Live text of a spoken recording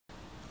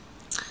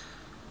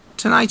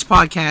Tonight's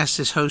podcast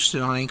is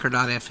hosted on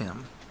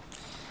anchor.fm.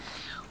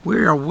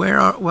 We are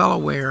well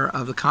aware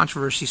of the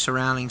controversy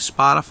surrounding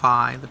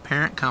Spotify, the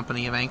parent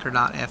company of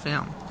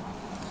anchor.fm.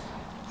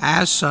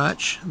 As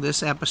such,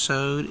 this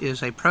episode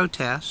is a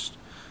protest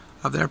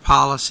of their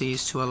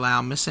policies to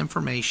allow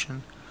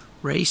misinformation,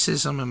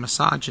 racism, and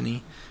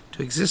misogyny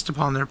to exist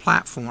upon their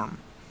platform.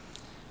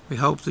 We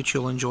hope that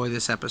you'll enjoy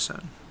this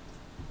episode.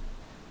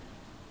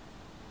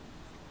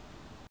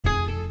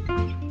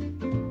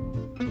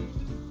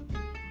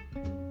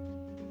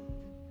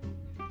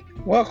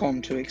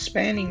 Welcome to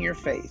Expanding Your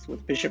Faith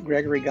with Bishop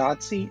Gregory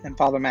Godsey and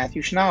Father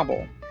Matthew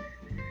Schnabel.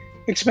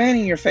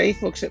 Expanding Your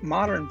Faith looks at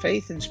modern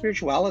faith and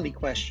spirituality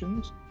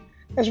questions,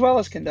 as well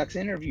as conducts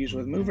interviews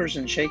with movers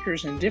and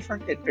shakers in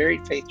different and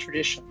varied faith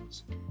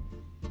traditions.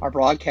 Our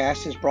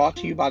broadcast is brought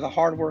to you by the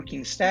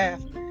hardworking staff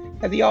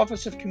at the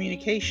Office of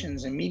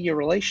Communications and Media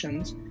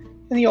Relations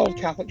in the Old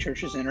Catholic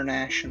Churches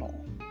International.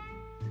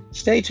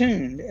 Stay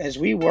tuned as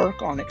we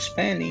work on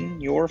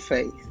expanding your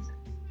faith.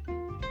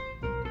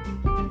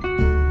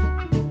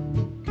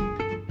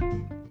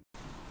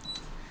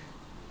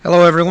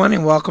 Hello everyone,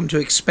 and welcome to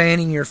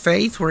Expanding Your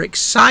Faith. We're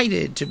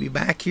excited to be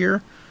back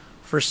here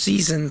for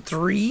Season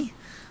 3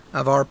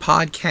 of our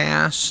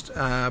podcast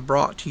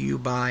brought to you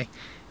by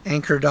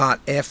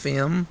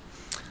anchor.fm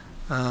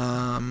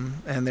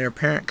and their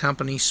parent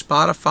company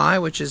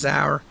Spotify, which is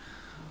our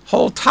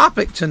whole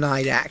topic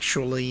tonight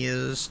actually,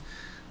 is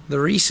the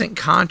recent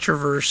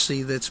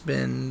controversy that's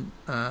been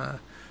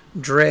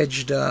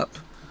dredged up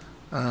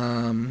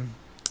by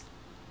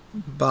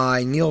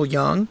Neil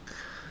Young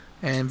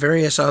and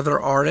various other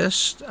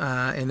artists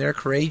in their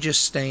courageous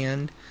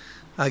stand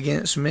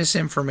against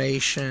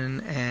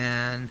misinformation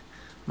and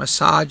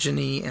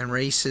misogyny and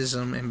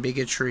racism and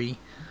bigotry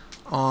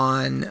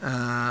on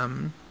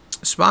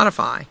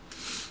Spotify.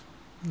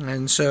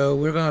 And so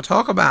we're going to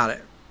talk about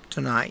it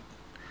tonight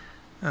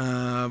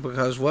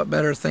because what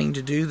better thing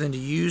to do than to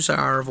use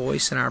our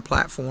voice and our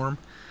platform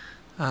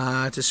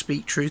to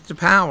speak truth to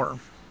power.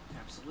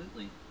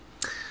 Absolutely.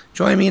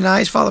 Joining me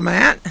tonight is Father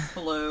Matt.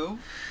 Hello.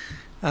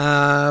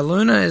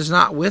 Luna is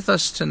not with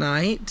us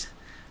tonight.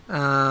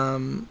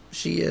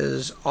 She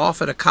is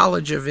off at a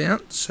college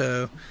event,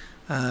 so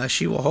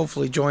she will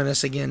hopefully join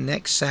us again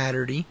next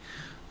Saturday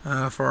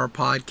for our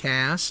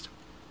podcast.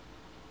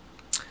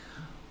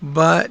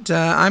 But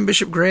I'm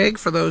Bishop Greg,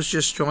 for those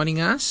just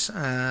joining us,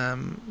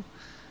 and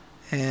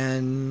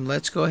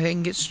let's go ahead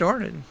and get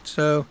started.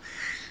 So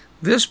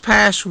this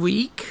past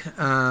week,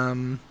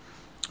 or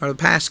the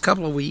past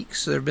couple of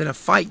weeks, there have been a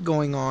fight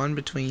going on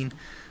between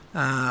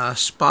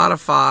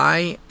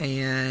Spotify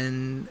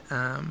and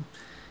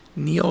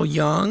Neil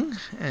Young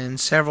and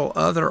several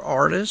other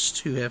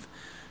artists who have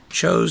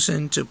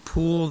chosen to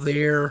pull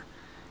their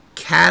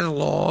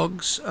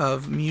catalogs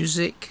of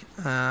music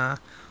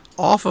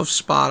off of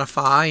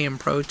Spotify in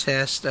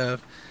protest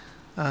of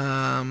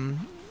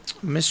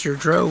Mr.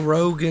 Joe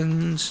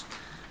Rogan's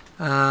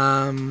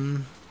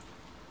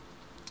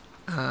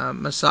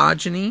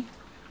misogyny,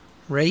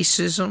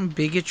 racism,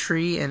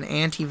 bigotry, and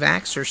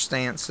anti-vaxxer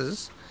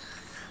stances.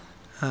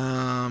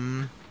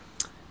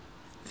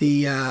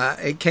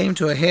 It came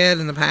to a head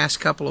in the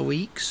past couple of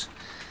weeks,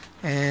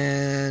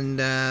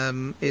 and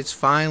it's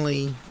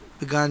finally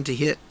begun to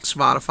hit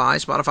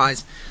Spotify.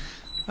 Spotify's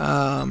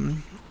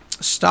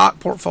stock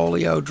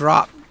portfolio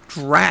dropped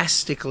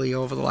drastically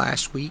over the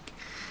last week,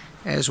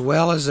 as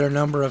well as their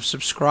number of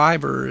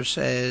subscribers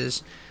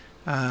has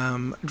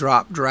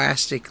dropped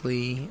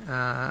drastically,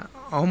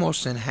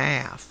 almost in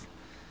half.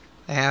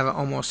 They have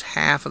almost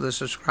half of the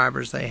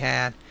subscribers they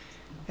had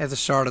at the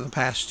start of the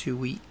past 2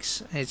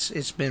 weeks.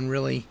 It's been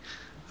really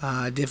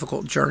a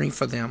difficult journey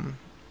for them.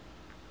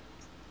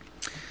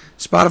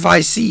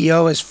 Spotify's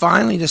CEO has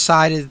finally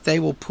decided that they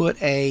will put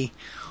a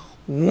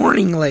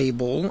warning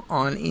label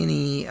on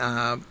any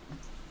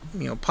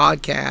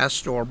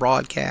podcast or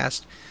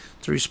broadcast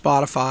through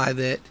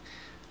Spotify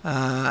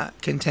that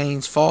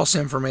contains false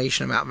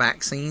information about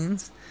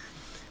vaccines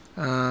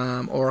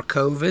or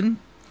COVID.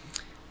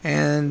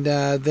 And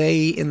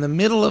they, in the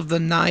middle of the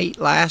night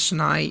last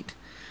night,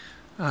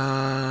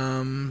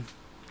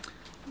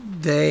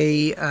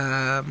 they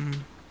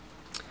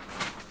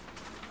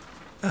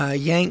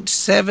yanked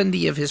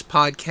 70 of his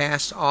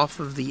podcasts off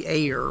of the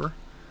air,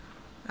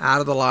 out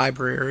of the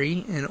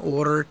library, in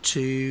order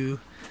to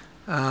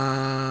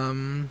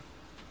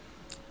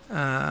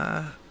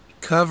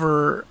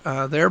cover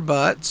their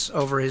butts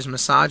over his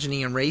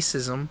misogyny and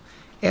racism.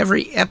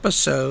 Every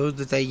episode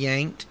that they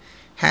yanked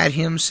had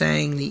him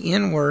saying the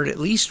N-word at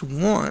least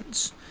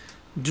once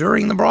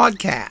during the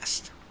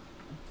broadcast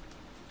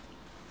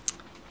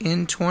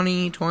in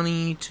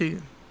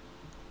 2022.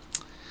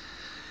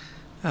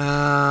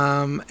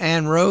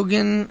 And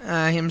Rogan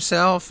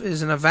himself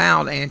is an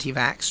avowed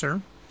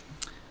anti-vaxxer,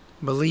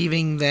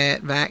 believing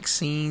that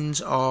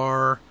vaccines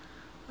are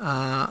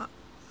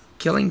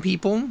killing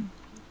people,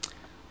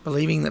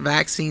 believing that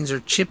vaccines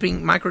are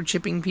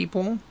microchipping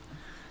people,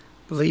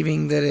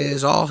 believing that it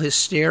is all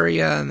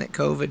hysteria and that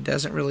COVID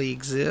doesn't really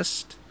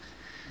exist.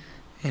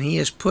 And he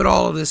has put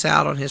all of this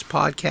out on his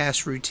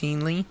podcast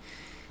routinely.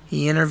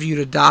 He interviewed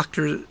a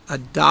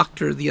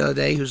doctor the other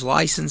day whose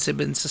license had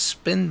been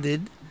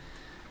suspended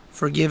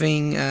for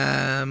giving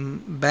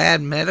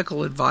bad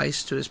medical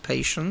advice to his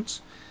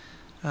patients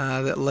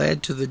that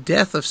led to the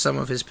death of some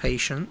of his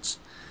patients.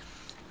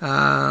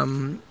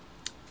 In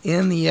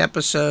the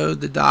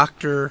episode, the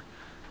doctor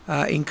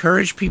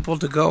encouraged people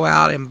to go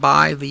out and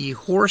buy the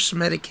horse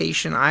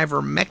medication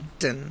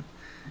ivermectin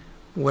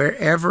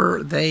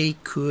wherever they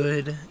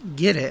could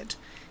get it,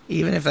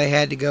 even if they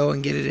had to go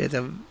and get it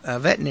at a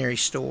veterinary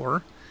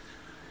store,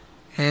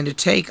 and to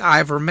take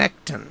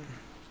ivermectin.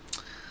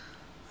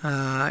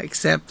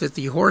 Except that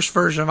the horse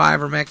version of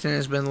ivermectin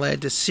has been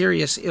led to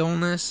serious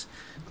illness,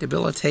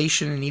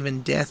 debilitation, and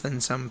even death in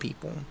some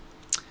people.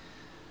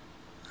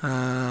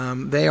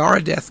 They are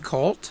a death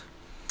cult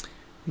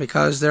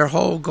because their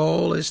whole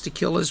goal is to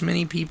kill as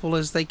many people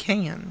as they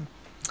can.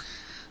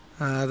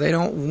 They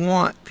don't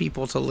want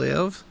people to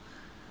live.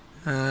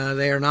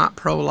 They are not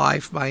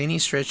pro-life by any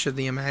stretch of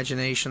the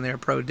imagination. They're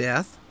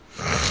pro-death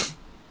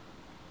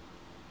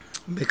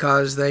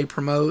because they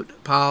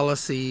promote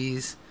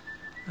policies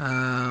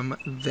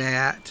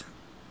that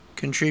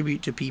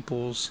contribute to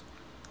people's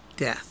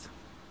death.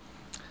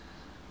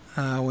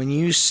 When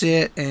you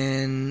sit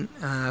and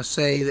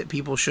say that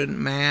people shouldn't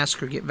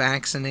mask or get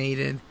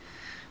vaccinated,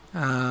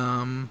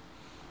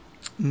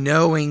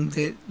 knowing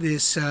that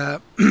this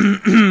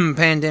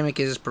pandemic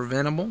is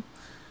preventable,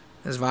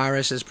 this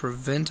virus is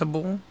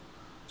preventable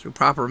through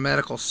proper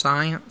medical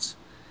science,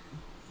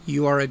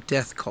 you are a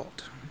death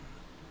cult.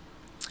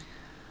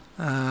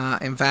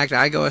 In fact,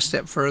 I go a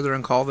step further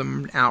and call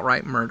them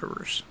outright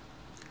murderers.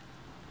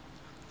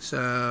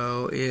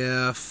 So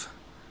if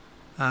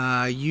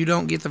you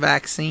don't get the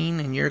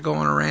vaccine and you're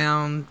going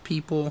around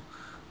people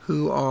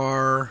who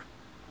are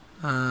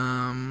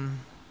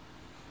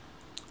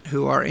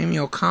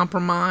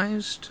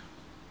immunocompromised,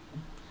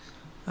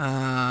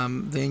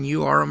 then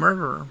you are a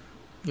murderer.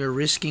 You're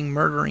risking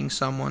murdering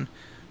someone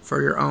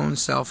for your own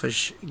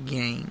selfish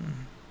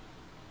gain.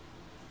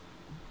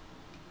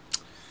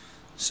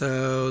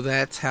 So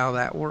that's how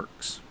that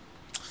works.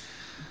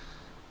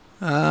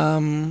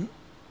 Your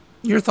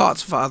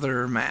thoughts,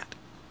 Father Matt?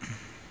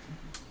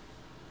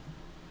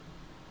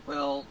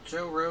 Well,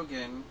 Joe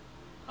Rogan,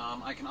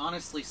 I can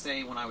honestly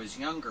say when I was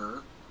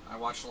younger, I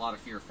watched a lot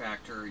of Fear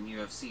Factor and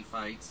UFC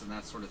fights and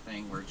that sort of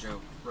thing where Joe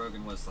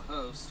Rogan was the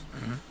host.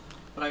 Mm-hmm.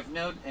 But I've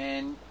noted,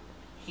 and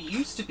he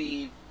used to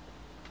be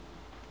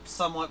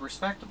somewhat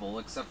respectable,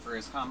 except for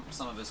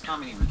some of his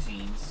comedy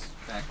routines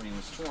back when he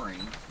was touring.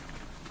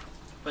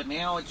 But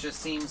now it just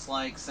seems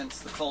like since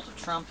the cult of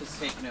Trump has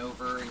taken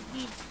over and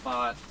he's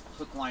bought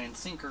hook, line, and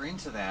sinker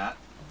into that,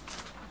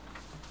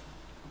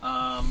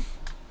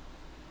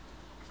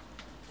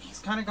 he's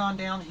kind of gone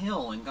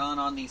downhill and gone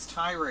on these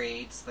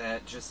tirades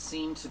that just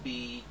seem to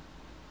be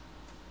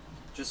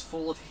just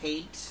full of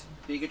hate,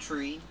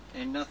 bigotry,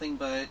 and nothing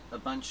but a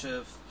bunch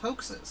of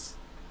hoaxes.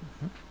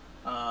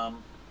 Mm-hmm.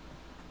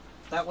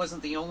 That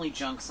wasn't the only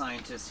junk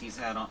scientist he's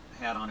had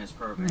on his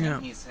program. Yeah.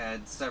 He's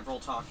had several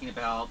talking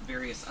about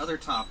various other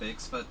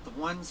topics, but the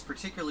ones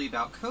particularly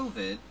about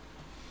COVID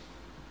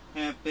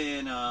have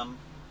been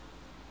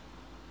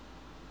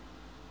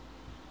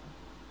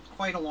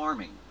quite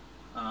alarming,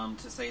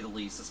 to say the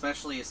least,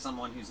 especially as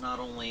someone who's not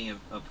only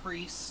a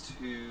priest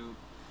who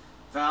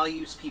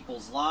values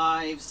people's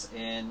lives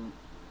and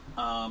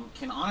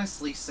can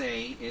honestly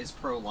say is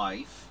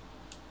pro-life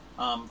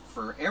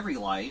for every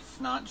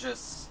life, not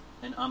just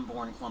an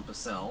unborn clump of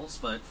cells,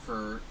 but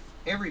for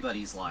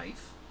everybody's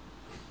life.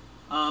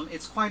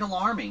 It's quite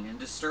alarming and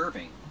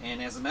disturbing,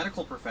 and as a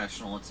medical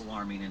professional, it's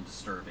alarming and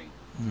disturbing.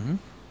 Mm-hmm.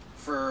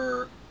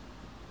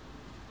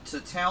 To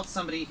tout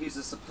somebody who's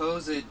a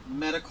supposed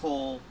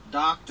medical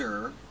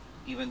doctor,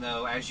 even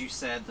though, as you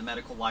said, the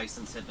medical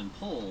license had been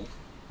pulled,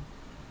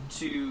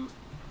 to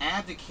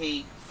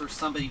advocate for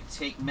somebody to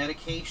take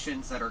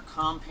medications that are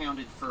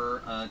compounded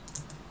for a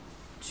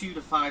 2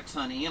 to 5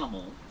 ton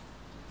animal,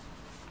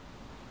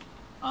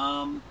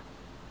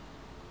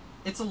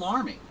 it's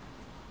alarming,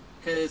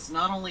 because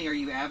not only are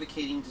you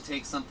advocating to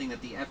take something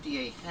that the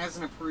FDA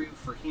hasn't approved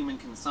for human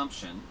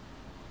consumption,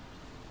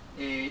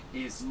 it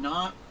is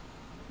not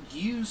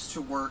used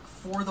to work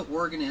for the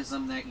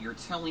organism that you're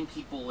telling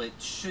people it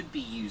should be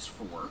used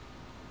for.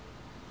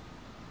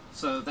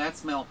 So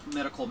that's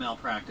medical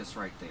malpractice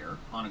right there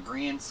on a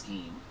grand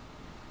scheme.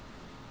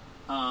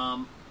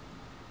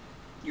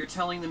 You're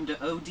telling them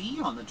to OD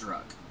on the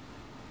drug.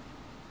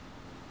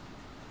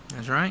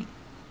 That's right.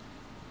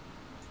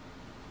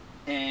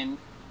 And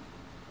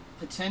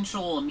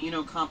potential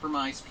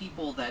immunocompromised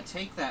people that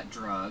take that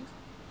drug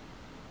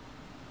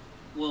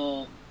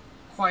will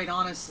quite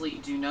honestly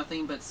do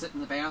nothing but sit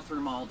in the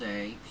bathroom all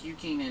day,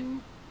 puking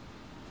and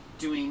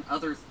doing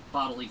other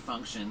bodily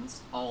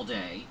functions all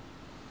day,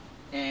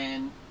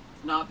 and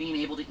not being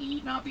able to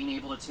eat, not being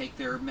able to take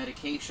their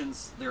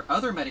medications, their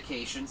other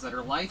medications that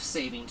are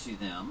life-saving to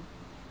them,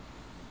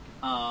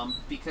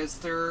 because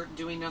they're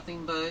doing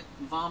nothing but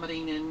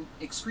vomiting and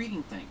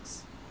excreting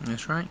things.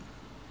 That's right.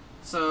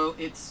 So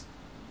it's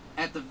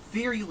at the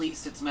very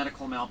least, it's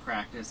medical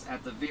malpractice.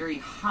 At the very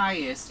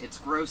highest, it's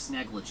gross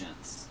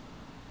negligence.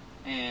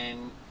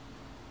 And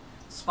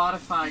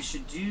Spotify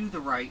should do the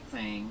right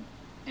thing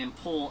and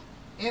pull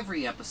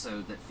every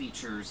episode that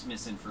features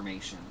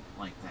misinformation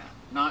like that,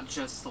 not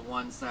just the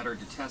ones that are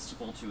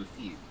detestable to a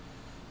few.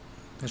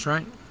 That's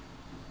right.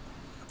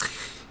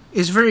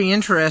 It's very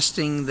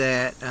interesting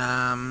that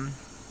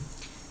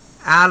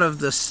out of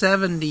the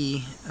 70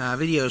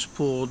 videos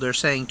pulled, they're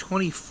saying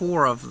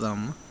 24 of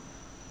them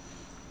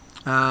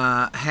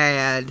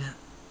had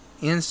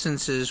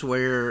instances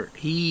where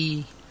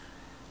he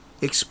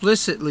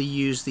explicitly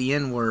used the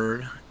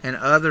N-word, and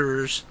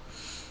others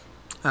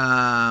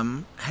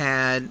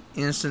had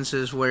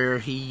instances where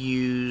he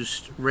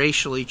used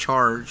racially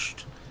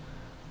charged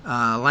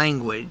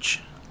language,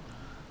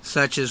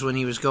 such as when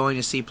he was going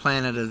to see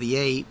Planet of the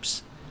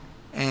Apes,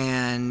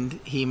 and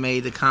he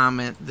made the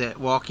comment that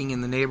walking in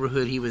the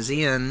neighborhood he was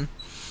in,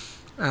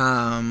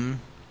 that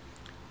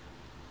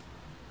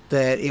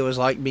it was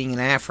like being in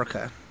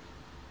Africa.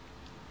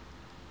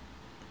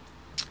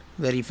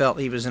 That he felt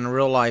he was in a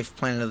real-life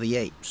Planet of the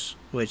Apes,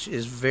 which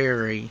is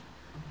very,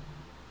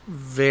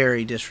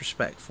 very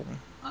disrespectful.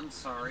 I'm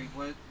sorry,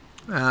 what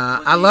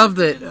I love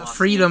that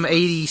Freedom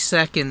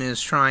 82nd is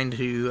trying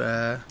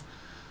to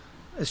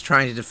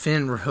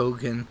defend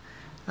Rogan.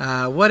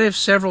 What if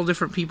several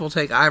different people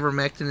take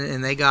ivermectin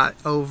and they got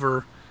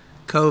over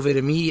COVID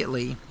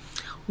immediately?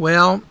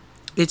 Well,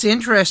 it's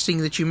interesting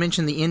that you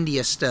mentioned the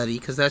India study,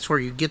 because that's where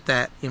you get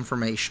that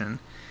information.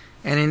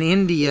 And in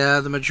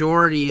India, the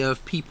majority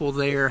of people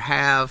there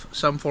have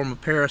some form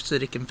of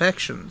parasitic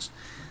infections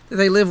that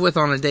they live with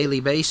on a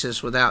daily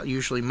basis without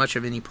usually much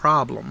of any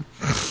problem.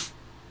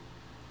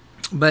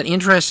 But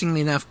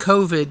interestingly enough,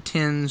 COVID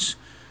tends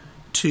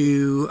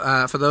to,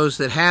 for those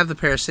that have the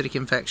parasitic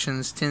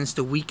infections, tends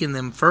to weaken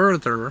them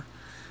further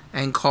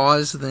and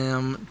cause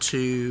them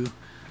to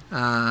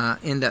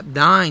end up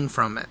dying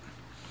from it.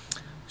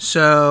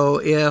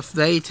 So if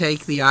they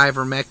take the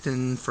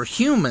ivermectin for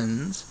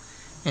humans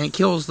and it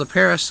kills the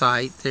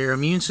parasite, their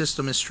immune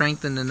system is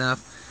strengthened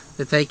enough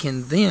that they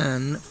can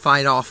then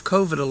fight off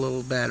COVID a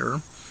little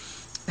better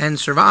and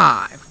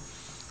survive.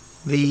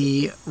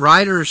 The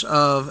writers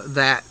of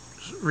that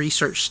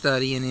research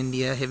study in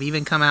India have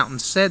even come out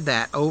and said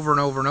that over and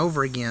over and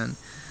over again,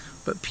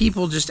 but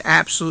people just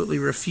absolutely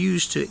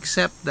refuse to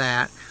accept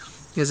that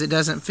because it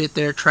doesn't fit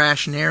their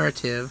trash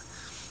narrative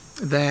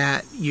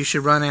that you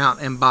should run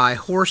out and buy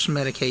horse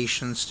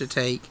medications to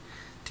take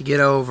to get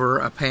over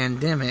a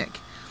pandemic,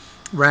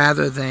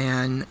 rather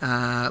than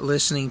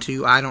listening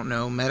to, I don't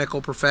know,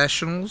 medical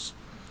professionals.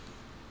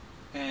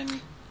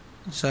 And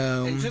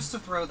just to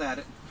throw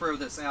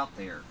this out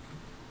there,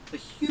 the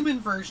human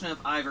version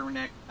of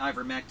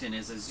ivermectin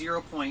is a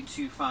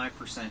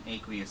 0.25%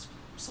 aqueous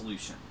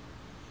solution.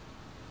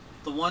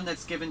 The one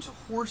that's given to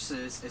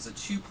horses is a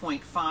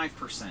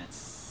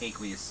 2.5%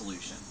 aqueous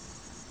solution.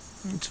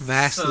 It's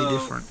vastly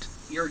different.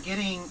 You're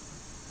getting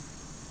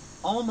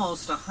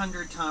almost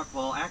 100 times,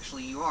 well,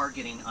 actually you are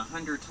getting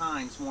 100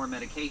 times more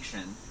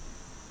medication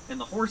in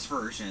the horse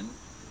version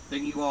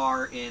than you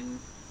are in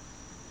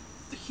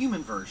the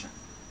human version.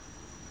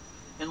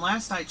 And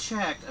last I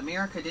checked,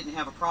 America didn't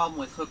have a problem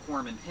with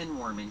hookworm and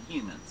pinworm in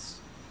humans.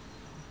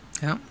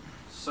 Yep.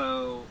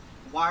 So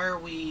why are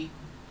we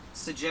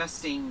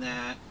suggesting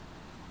that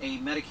a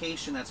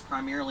medication that's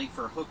primarily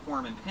for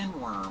hookworm and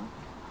pinworm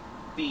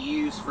be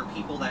used for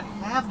people that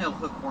have no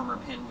hookworm or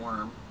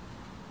pinworm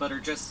but are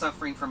just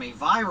suffering from a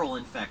viral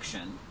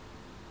infection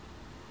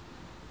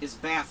is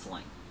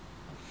baffling.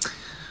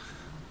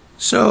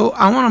 So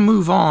I want to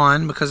move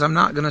on, because I'm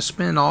not going to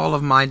spend all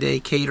of my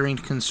day catering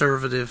to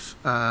conservative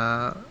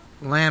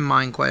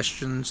landmine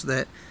questions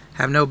that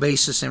have no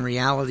basis in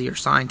reality or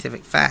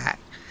scientific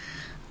fact.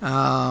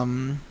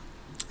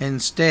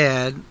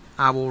 Instead,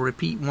 I will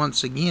repeat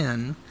once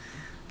again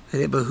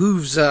that it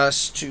behooves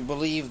us to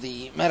believe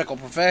the medical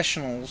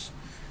professionals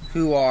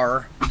who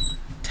are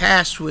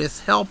tasked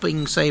with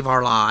helping save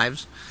our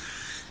lives,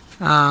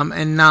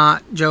 and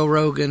not Joe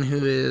Rogan,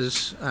 who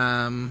is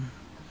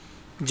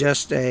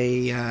just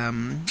a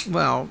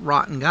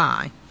rotten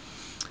guy.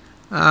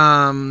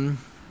 I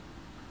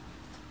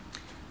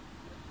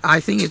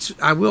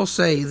will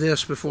say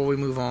this before we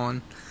move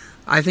on.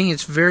 I think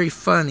it's very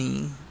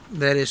funny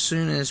that as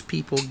soon as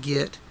people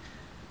get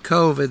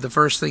COVID, the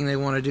first thing they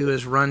want to do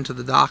is run to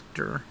the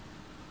doctor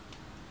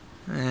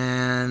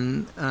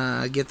and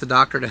get the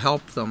doctor to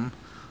help them.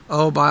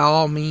 Oh, by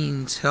all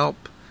means, help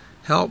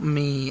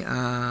me,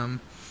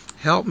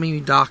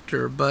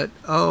 doctor. But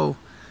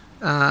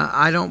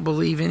I don't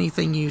believe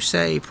anything you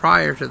say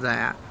prior to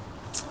that.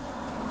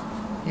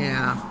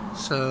 Yeah,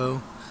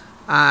 so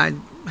I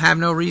have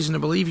no reason to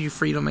believe you,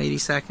 Freedom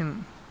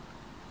 82nd.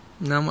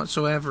 None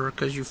whatsoever,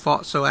 because you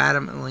fought so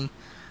adamantly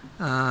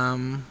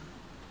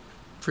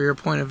for your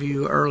point of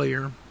view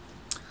earlier.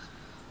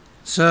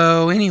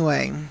 So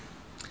anyway,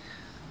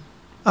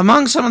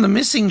 among some of the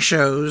missing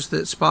shows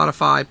that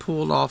Spotify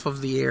pulled off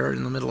of the air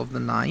in the middle of the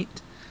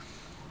night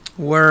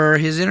were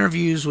his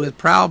interviews with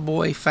Proud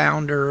Boy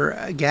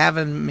founder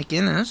Gavin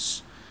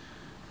McInnes,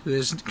 who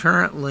is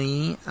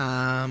currently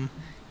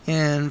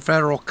in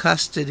federal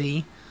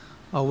custody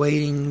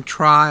awaiting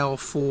trial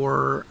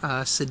for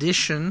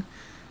sedition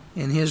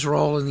in his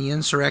role in the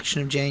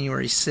insurrection of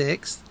January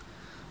 6th.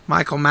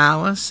 Michael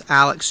Malice,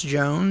 Alex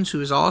Jones,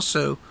 who is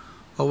also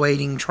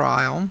awaiting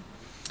trial.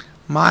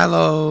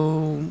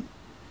 Milo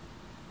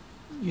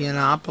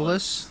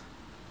Yiannopoulos.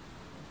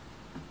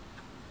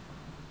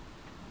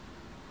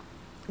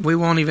 We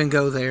won't even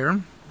go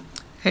there.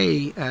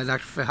 Hey, Dr.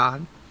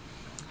 Fahad.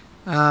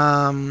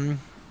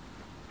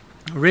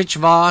 Rich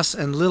Voss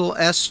and Little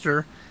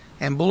Esther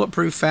and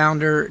Bulletproof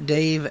founder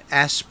Dave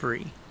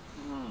Asprey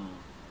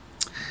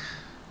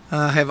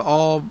have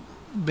all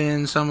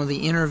been some of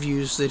the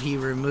interviews that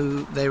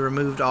they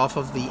removed off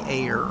of the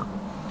air.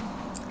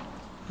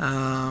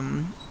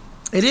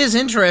 It is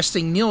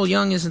interesting, Neil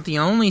Young isn't the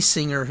only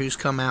singer who's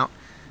come out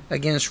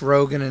against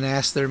Rogan and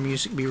asked their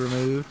music be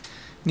removed.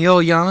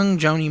 Neil Young,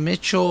 Joni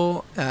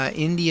Mitchell,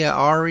 India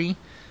Ari,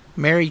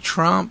 Mary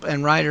Trump,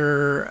 and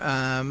writer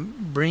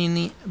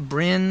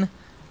Bryn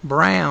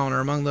Brown are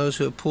among those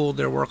who have pulled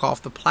their work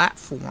off the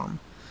platform.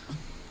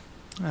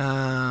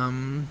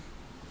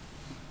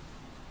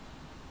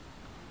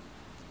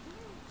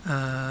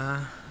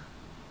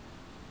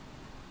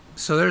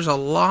 So there's a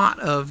lot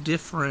of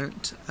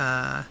different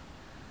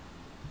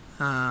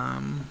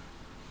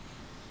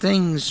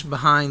things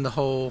behind the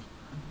whole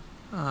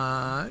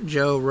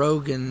Joe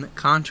Rogan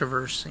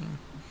controversy.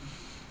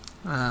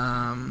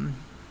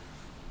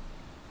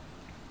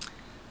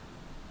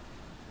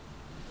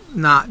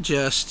 Not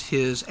just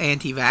his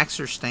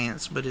anti-vaxxer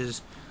stance, but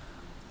his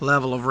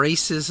level of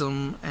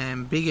racism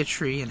and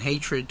bigotry and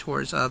hatred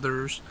towards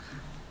others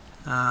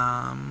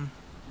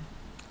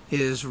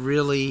is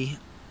really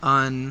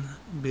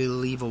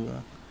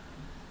unbelievable.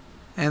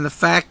 And the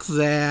fact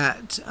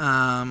that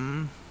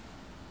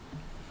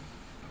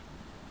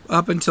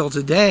up until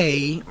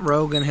today,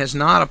 Rogan has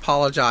not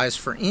apologized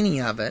for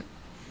any of it,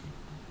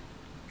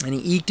 and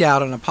he eked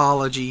out an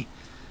apology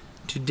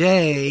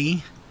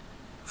today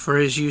for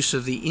his use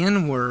of the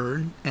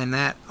N-word, and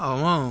that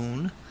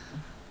alone,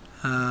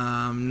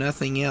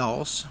 nothing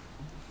else.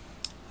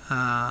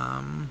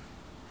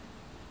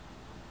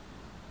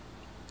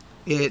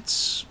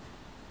 It's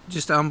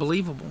just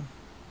unbelievable.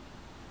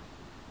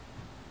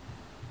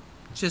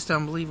 Just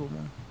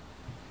unbelievable.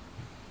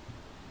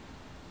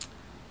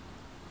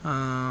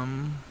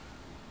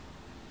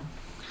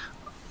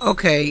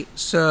 Okay,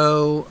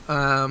 so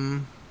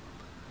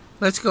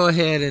let's go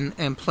ahead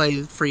and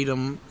play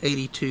Freedom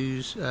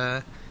 82's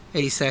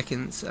 80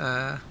 seconds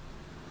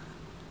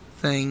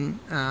thing,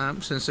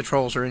 since the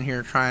trolls are in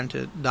here trying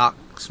to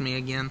dox me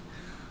again.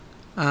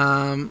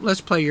 Let's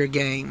play your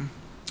game.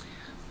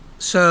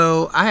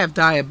 So, I have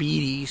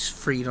diabetes,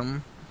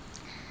 Freedom.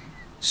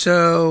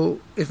 So,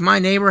 if my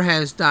neighbor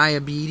has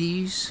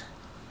diabetes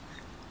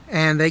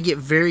and they get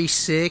very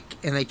sick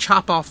and they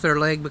chop off their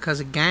leg because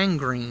of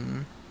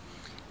gangrene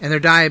and their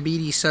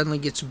diabetes suddenly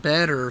gets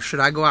better, should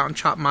I go out and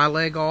chop my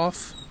leg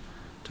off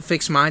to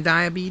fix my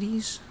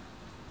diabetes?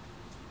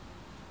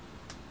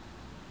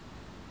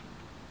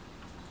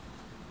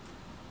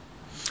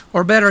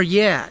 Or better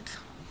yet,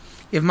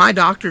 if my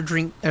neighbor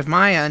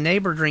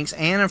drinks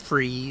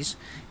antifreeze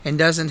and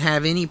doesn't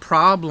have any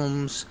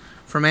problems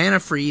from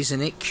antifreeze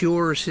and it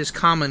cures his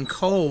common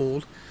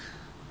cold,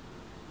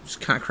 it's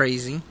kind of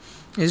crazy.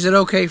 Is it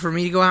okay for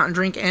me to go out and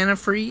drink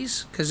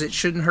antifreeze? Because it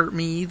shouldn't hurt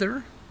me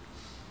either.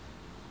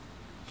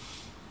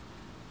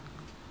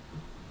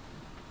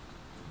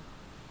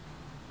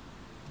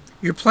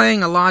 You're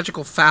playing a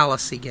logical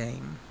fallacy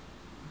game.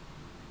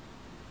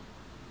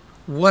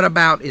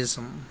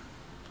 Whataboutism.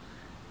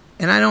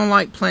 And I don't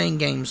like playing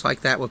games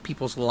like that with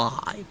people's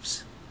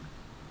lives.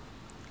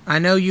 I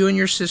know you and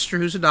your sister,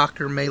 who's a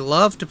doctor, may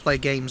love to play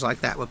games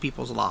like that with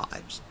people's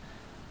lives.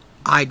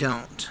 I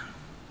don't.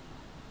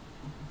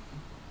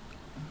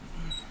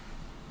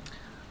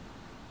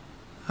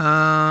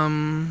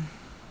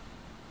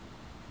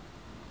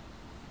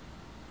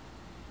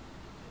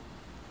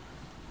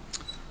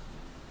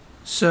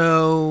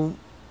 So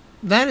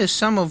that is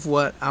some of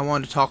what I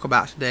wanted to talk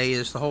about today,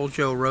 is the whole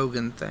Joe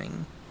Rogan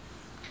thing.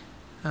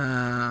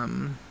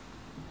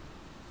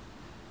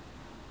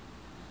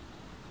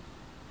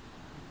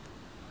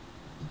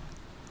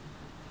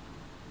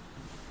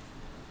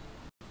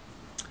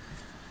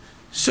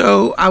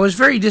 So I was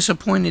very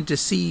disappointed to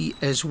see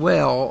as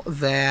well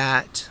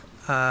that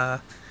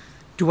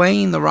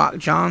Dwayne "The Rock"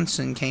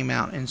 Johnson came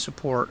out in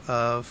support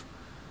of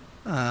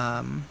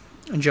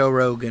Joe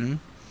Rogan.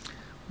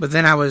 But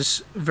then I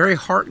was very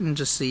heartened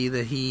to see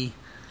that he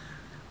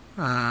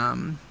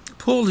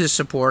pulled his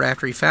support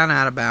after he found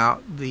out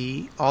about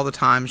all the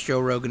times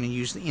Joe Rogan had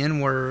used the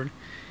N-word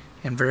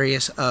and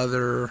various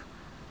other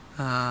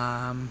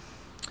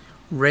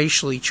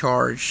racially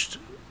charged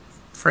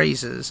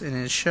phrases in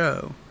his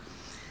show.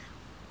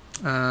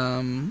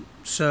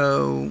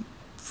 So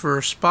for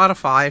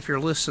Spotify, if you're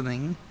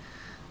listening,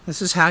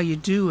 this is how you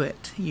do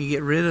it. You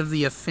get rid of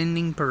the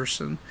offending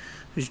person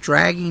who's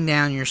dragging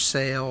down your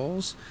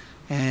sales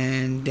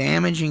and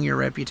damaging your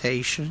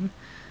reputation.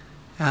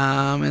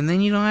 And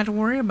then you don't have to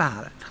worry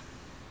about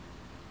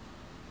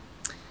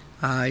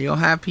it. You'll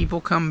have people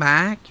come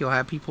back. You'll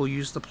have people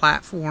use the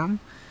platform.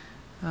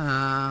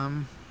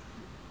 But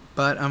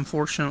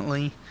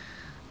unfortunately,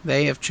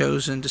 they have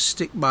chosen to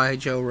stick by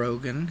Joe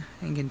Rogan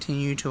and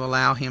continue to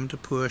allow him to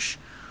push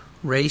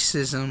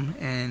racism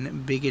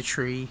and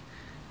bigotry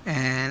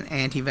and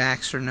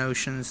anti-vaxxer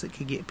notions that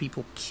could get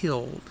people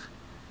killed.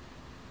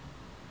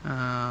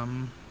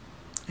 And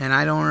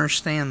I don't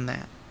understand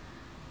that.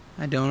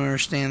 I don't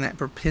understand that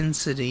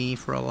propensity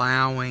for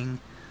allowing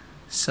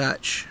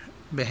such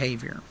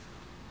behavior.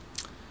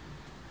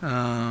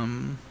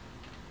 And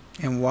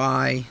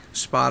why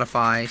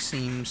Spotify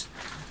seems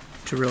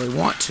to really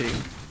want to.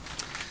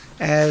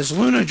 As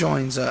Luna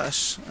joins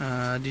us,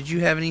 did you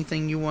have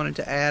anything you wanted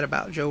to add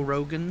about Joe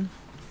Rogan?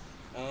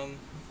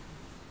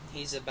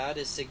 He's about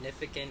as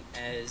significant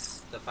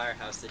as the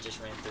firehouse that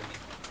just ran through me.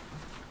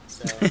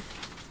 So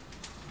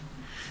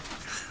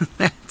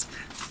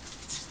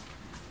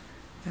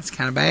that's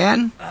kind of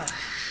bad.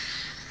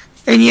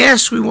 And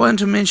yes, we wanted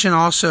to mention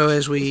also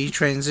as we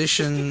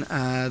transition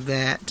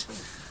that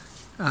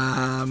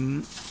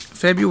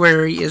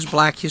February is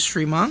Black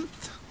History Month.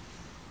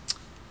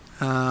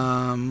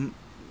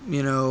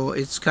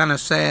 It's kind of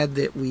sad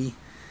that we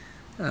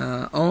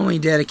only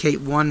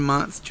dedicate 1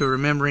 month to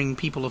remembering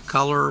people of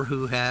color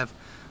who have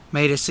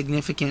made a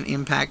significant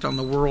impact on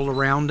the world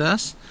around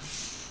us.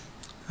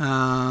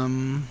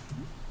 But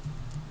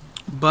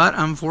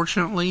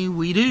unfortunately,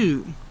 we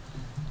do.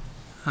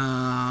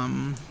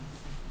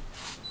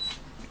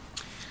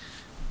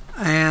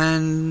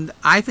 And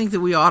I think that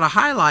we ought to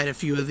highlight a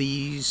few of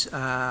these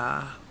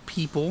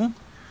people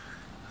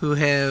who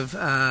have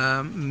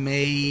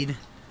made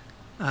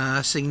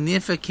a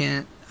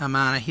significant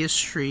amount of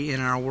history in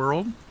our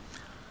world.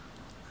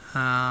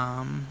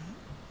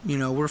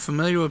 We're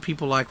familiar with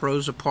people like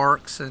Rosa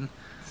Parks and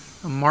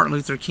Martin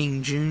Luther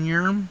King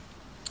Jr.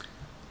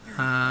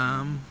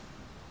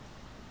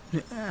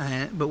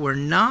 But we're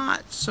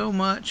not so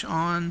much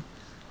on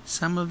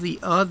some of the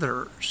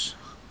others.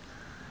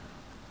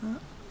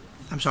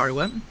 I'm sorry,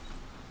 what?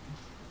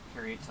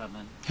 Harriet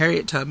Tubman.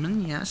 Harriet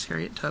Tubman, yes,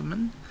 Harriet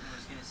Tubman. I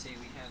was going to say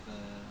we have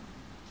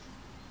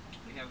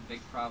a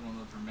big problem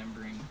of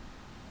remembering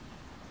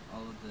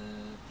all of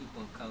the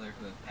people of color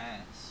who have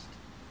passed.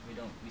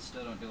 We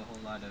still don't do a whole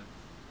lot of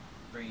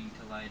bringing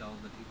to light all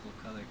of the people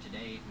of color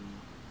today who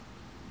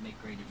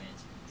make great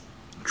advancements.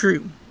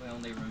 True. We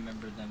only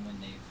remember them when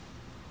they've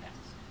passed.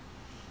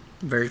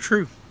 Very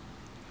true.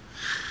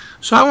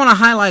 So I want to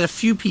highlight a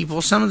few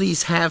people. Some of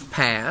these have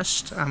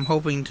passed. I'm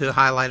hoping to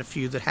highlight a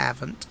few that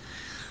haven't.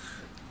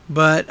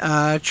 But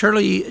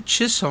Shirley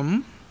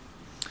Chisholm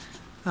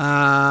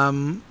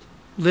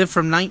lived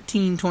from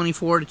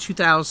 1924 to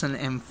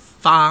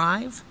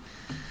 2005.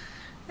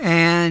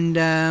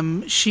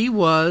 And she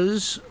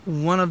was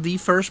one of the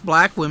first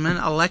black women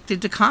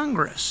elected to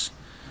Congress.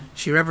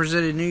 She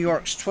represented New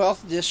York's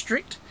 12th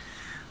district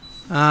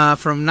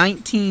from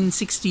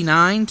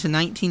 1969 to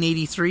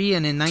 1983,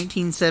 and in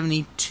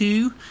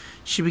 1972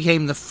 she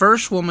became the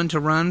first woman to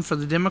run for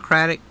the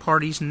Democratic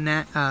Party's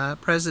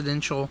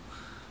presidential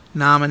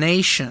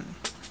nomination.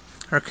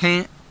 Her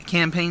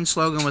campaign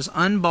slogan was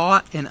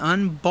 "Unbought and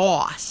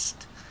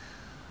Unbossed,"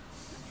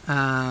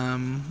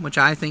 which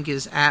I think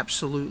is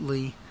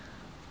absolutely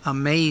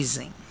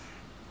amazing.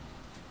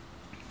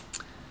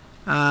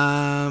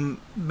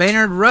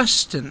 Baynard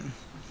Rustin,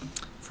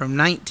 from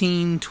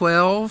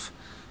 1912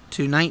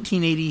 to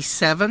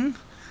 1987.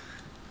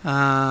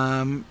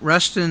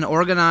 Rustin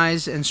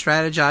organized and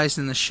strategized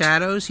in the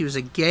shadows. He was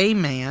a gay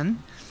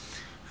man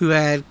who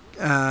had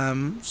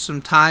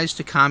some ties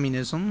to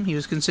communism. He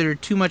was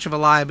considered too much of a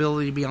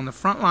liability to be on the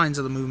front lines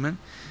of the movement,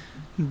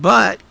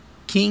 but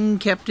King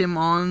kept him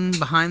on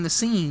behind the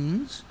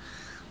scenes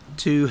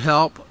to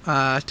help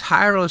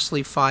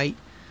tirelessly fight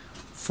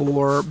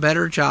for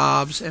better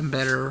jobs and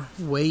better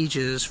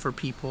wages for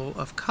people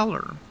of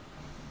color.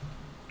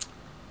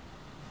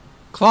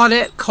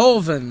 Claudette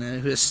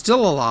Colvin, who is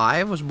still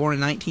alive, was born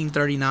in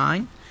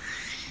 1939.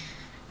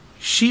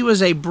 She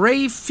was a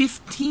brave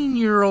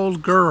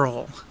 15-year-old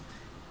girl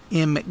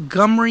in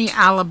Montgomery,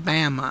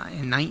 Alabama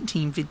in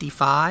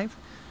 1955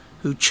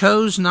 who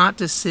chose not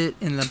to sit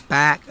in the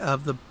back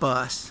of the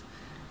bus.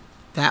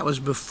 That was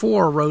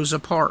before Rosa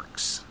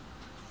Parks.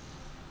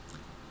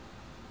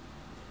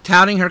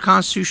 Touting her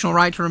constitutional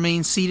right to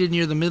remain seated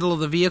near the middle of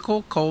the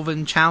vehicle,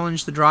 Colvin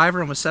challenged the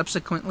driver and was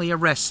subsequently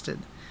arrested.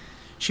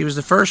 She was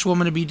the first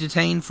woman to be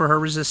detained for her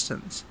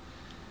resistance.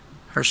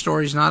 Her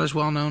story is not as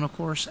well known, of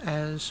course,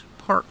 as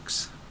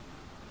Parks.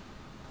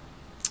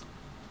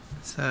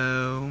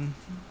 So,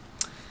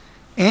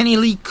 Annie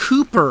Lee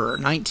Cooper,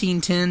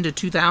 1910 to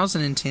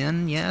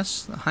 2010,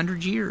 yes,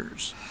 100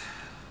 years.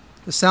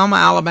 The Selma,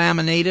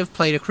 Alabama native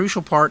played a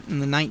crucial part in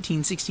the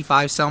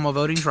 1965 Selma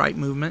voting rights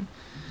movement,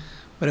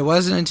 but it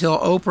wasn't until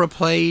Oprah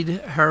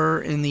played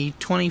her in the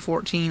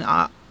 2014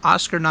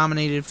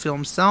 Oscar-nominated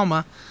film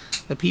Selma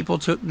that people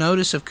took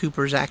notice of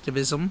Cooper's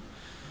activism.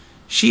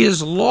 She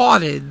is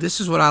lauded, this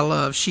is what I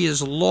love, she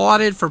is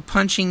lauded for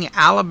punching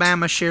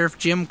Alabama Sheriff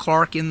Jim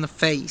Clark in the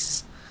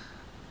face.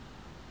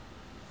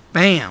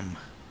 Bam!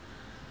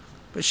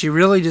 But she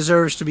really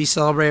deserves to be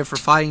celebrated for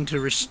fighting to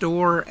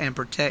restore and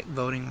protect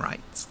voting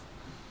rights.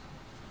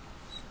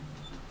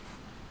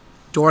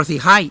 Dorothy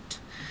Height.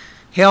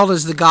 Hailed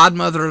as the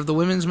godmother of the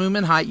women's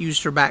movement, Height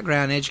used her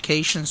background in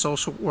education and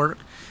social work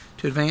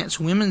to advance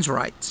women's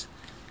rights.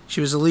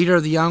 She was the leader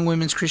of the Young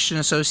Women's Christian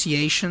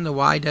Association, the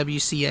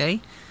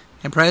YWCA,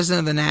 and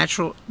president of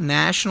the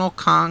National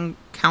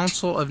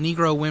Council of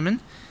Negro Women,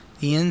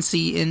 the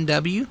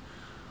NCNW,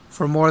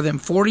 for more than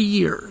 40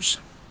 years.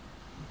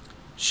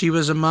 She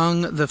was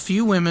among the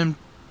few women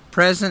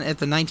present at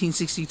the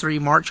 1963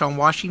 March on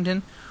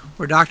Washington,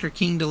 where Dr.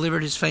 King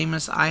delivered his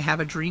famous I Have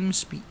a Dream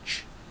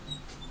speech.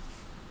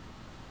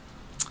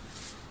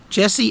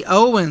 Jesse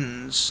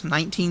Owens,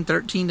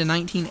 1913 to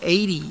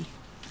 1980.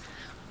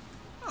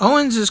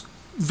 Owens is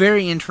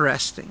very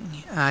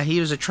interesting.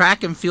 He was a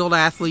track and field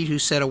athlete who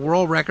set a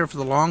world record for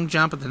the long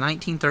jump at the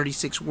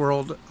 1936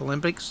 World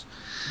Olympics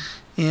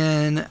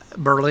in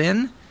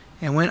Berlin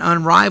and went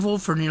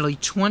unrivaled for nearly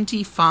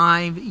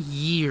 25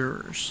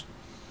 years.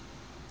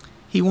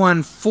 He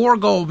won 4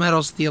 gold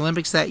medals at the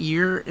Olympics that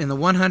year in the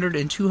 100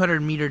 and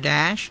 200 meter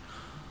dash,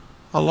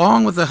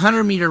 along with the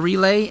 100 meter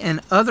relay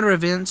and other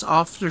events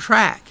off the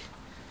track.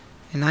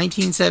 In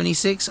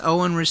 1976,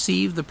 Owen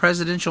received the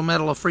Presidential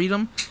Medal of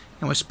Freedom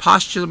and was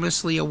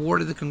posthumously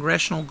awarded the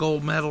Congressional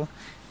Gold Medal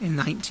in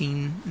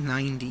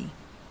 1990.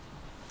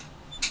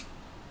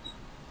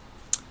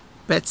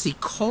 Bessie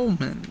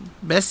Coleman,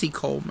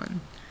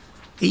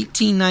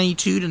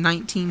 1892 to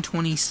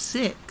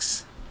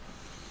 1926.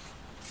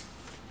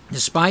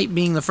 Despite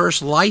being the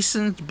first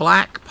licensed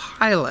black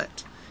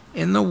pilot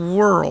in the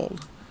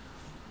world,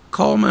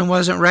 Coleman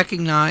wasn't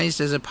recognized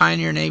as a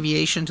pioneer in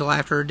aviation until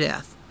after her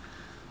death.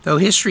 Though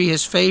history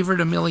has favored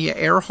Amelia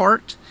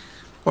Earhart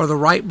or the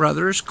Wright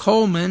brothers,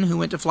 Coleman, who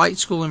went to flight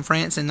school in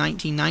France in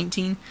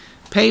 1919,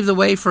 paved the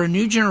way for a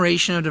new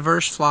generation of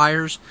diverse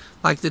flyers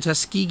like the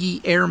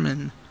Tuskegee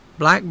Airmen,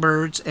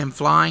 Blackbirds, and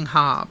Flying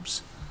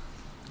Hobos.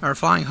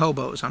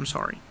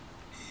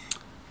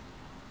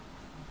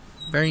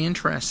 Very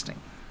interesting.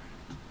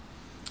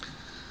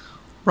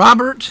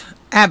 Robert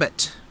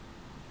Abbott,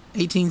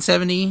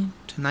 1870 to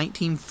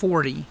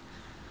 1940.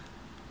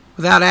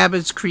 Without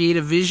Abbott's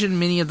creative vision,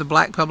 many of the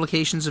black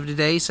publications of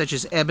today, such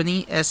as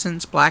Ebony,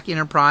 Essence, Black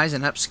Enterprise,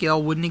 and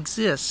Upscale, wouldn't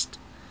exist.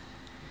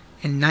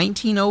 In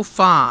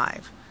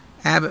 1905,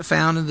 Abbott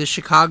founded the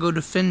Chicago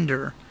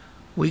Defender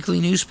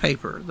weekly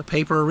newspaper. The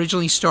paper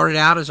originally started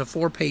out as a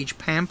 4-page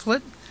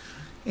pamphlet,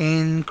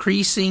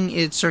 increasing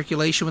its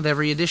circulation with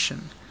every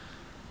edition.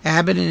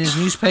 Abbott and his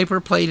newspaper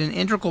played an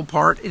integral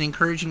part in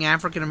encouraging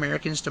African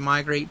Americans to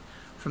migrate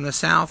from the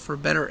South for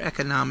better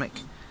economic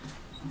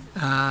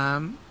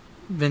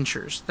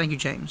ventures. Thank you,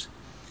 James.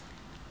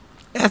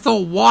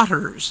 Ethel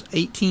Waters,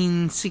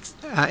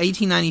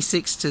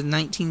 1896 to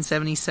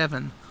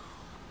 1977.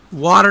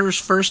 Waters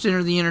first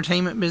entered the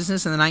entertainment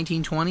business in the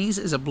 1920s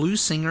as a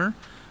blues singer,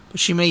 but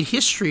she made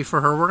history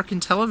for her work in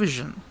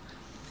television.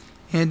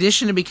 In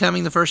addition to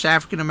becoming the first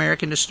African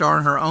American to star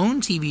in her own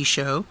TV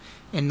show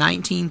in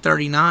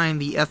 1939,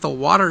 The Ethel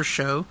Waters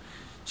Show,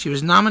 she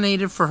was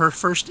nominated for her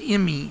first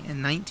Emmy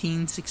in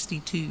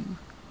 1962.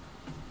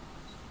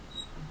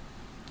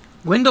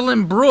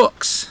 Gwendolyn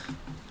Brooks,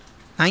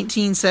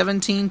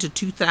 1917 to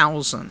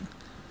 2000.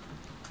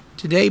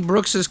 Today,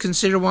 Brooks is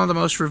considered one of the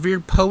most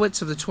revered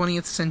poets of the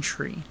 20th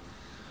century.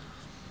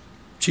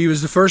 She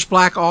was the first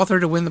black author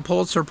to win the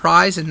Pulitzer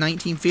Prize in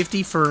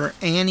 1950 for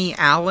Annie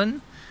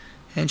Allen,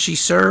 and she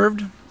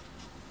served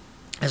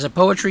as a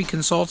poetry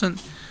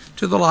consultant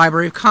to the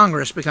Library of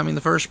Congress, becoming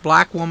the first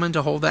black woman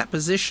to hold that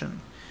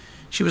position.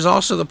 She was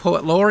also the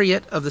poet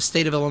laureate of the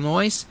state of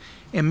Illinois,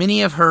 and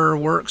many of her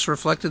works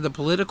reflected the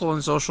political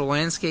and social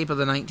landscape of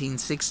the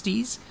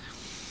 1960s,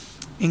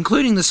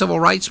 including the civil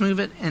rights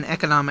movement and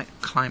economic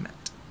climate.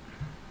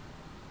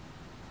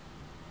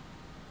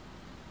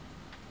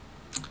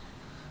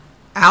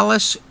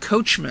 Alice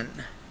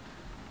Coachman,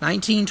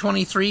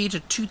 1923 to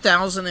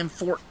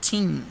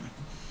 2014.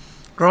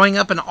 Growing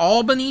up in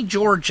Albany,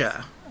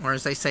 Georgia, or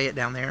as they say it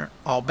down there,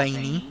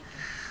 Albany,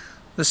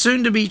 the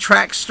soon-to-be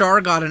track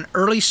star got an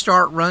early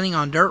start running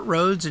on dirt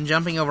roads and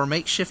jumping over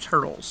makeshift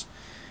hurdles.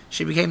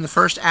 She became the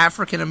first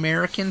African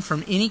American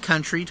from any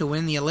country to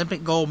win the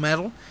Olympic gold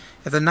medal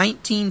at the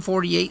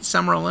 1948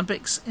 Summer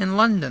Olympics in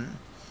London.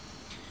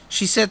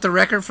 She set the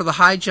record for the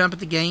high jump at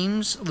the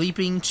Games,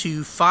 leaping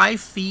to 5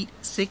 feet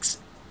 6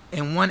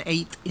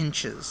 1/8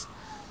 inches.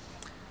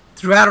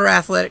 Throughout her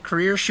athletic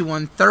career, she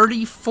won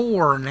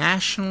 34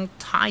 national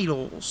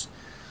titles,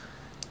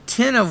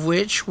 10 of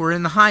which were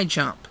in the high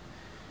jump.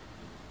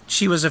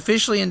 She was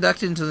officially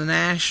inducted into the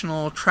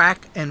National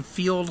Track and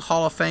Field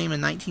Hall of Fame in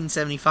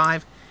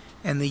 1975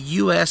 and the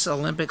U.S.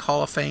 Olympic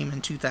Hall of Fame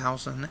in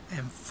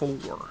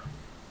 2004.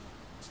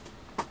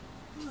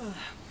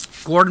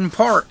 Gordon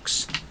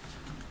Parks,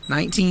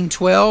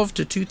 1912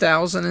 to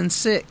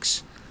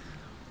 2006.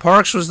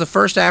 Parks was the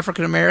first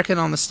African American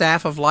on the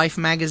staff of Life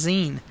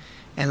magazine,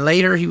 and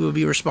later he would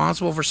be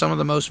responsible for some of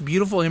the most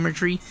beautiful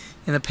imagery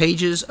in the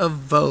pages of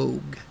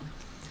Vogue.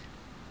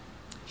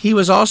 He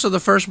was also the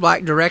first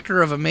black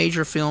director of a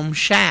major film,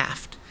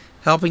 Shaft,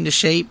 helping to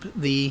shape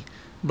the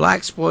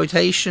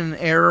blaxploitation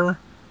era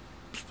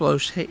of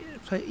the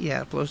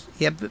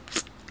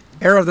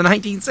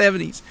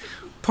 1970s.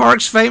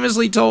 Parks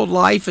famously told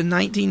Life in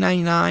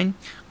 1999,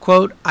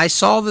 quote, "I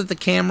saw that the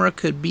camera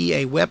could be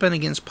a weapon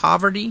against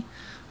poverty,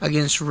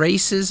 against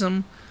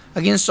racism,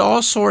 against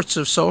all sorts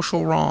of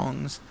social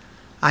wrongs.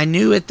 I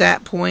knew at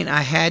that point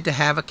I had to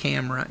have a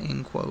camera,"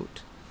 end quote.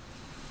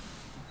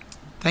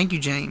 Thank you,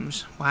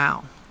 James.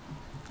 Wow.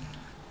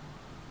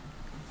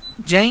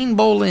 Jane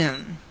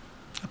Boleyn,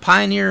 a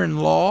pioneer in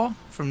law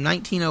from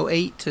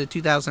 1908 to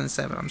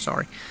 2007.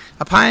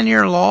 A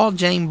pioneer in law,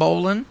 Jane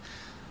Boleyn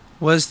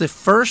was the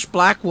first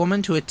black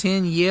woman to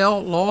attend Yale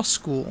Law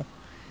School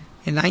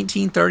in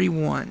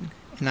 1931.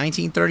 In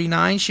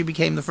 1939, she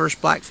became the first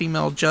black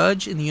female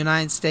judge in the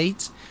United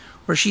States,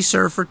 where she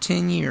served for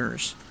 10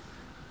 years.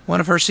 One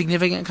of her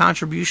significant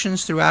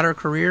contributions throughout her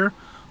career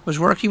was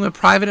working with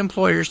private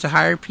employers to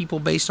hire people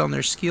based on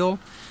their skill,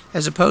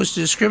 as opposed to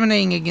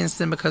discriminating against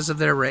them because of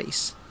their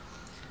race.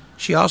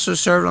 She also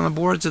served on the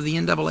boards of the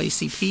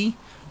NAACP,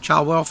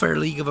 Child Welfare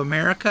League of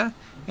America,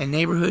 and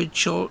Neighborhood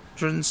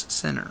Children's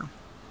Center.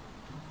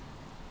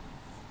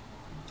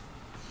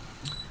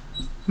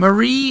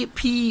 Marie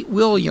P.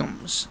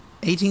 Williams,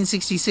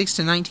 1866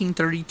 to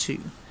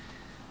 1932.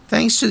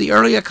 Thanks to the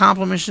early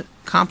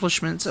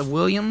accomplishments of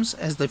Williams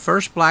as the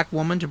first black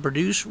woman to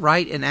produce,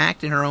 write, and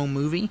act in her own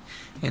movie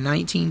in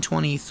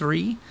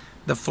 1923,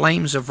 The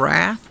Flames of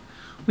Wrath,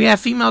 we have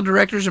female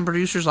directors and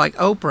producers like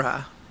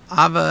Oprah,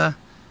 Ava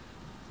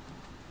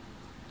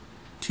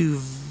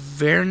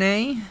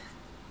DuVernay.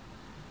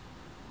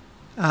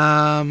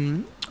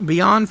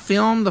 Beyond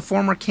film, the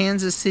former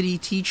Kansas City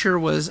teacher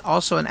was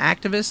also an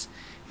activist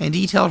and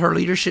detailed her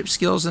leadership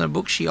skills in a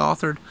book she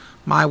authored,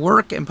 My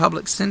Work and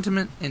Public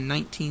Sentiment, in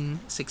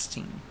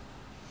 1916.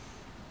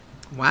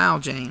 Wow,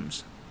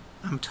 James.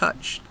 I'm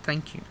touched.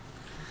 Thank you.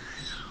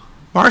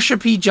 Marsha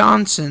P.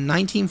 Johnson,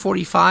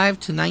 1945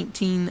 to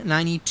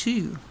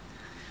 1992.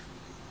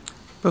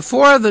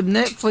 Before the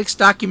Netflix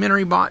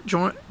documentary brought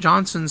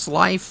Johnson's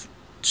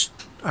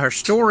her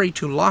story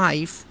to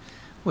life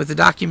with the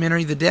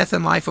documentary The Death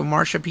and Life of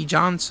Marsha P.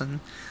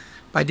 Johnson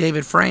by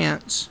David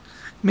France,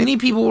 many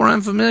people were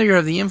unfamiliar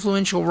of the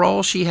influential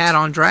role she had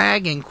on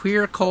drag and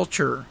queer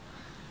culture.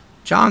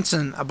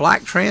 Johnson, a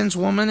black trans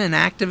woman and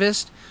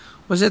activist,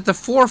 was at the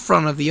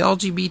forefront of the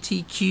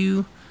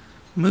LGBTQ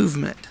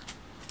movement.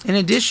 In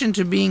addition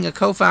to being a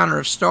co-founder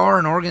of STAR,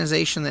 an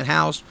organization that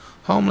housed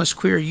homeless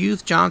queer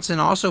youth, Johnson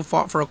also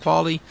fought for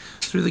equality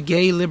through the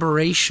Gay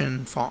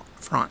Liberation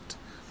Front.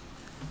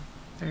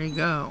 There you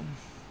go.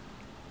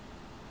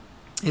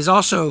 It's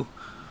also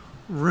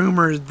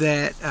rumored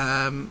that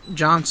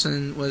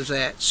Johnson was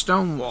at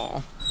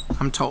Stonewall,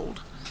 I'm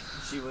told.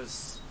 She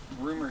was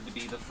rumored to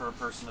be the first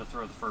person to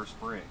throw the first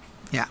brick.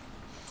 Yeah.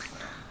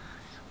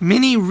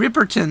 Minnie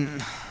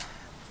Riperton,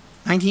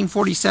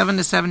 1947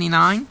 to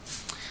 79.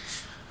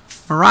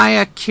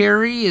 Mariah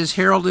Carey is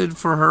heralded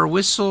for her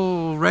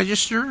whistle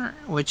register,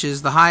 which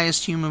is the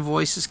highest human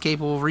voice is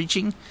capable of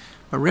reaching.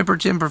 But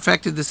Riperton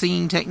perfected the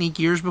singing technique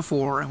years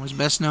before and was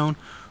best known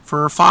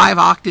for her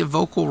 5-octave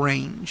vocal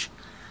range.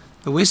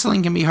 The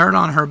whistling can be heard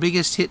on her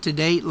biggest hit to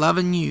date,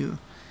 Lovin' You.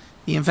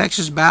 The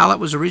infectious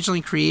ballad was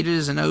originally created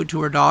as an ode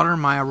to her daughter,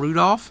 Maya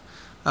Rudolph,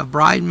 of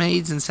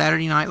Bridesmaids and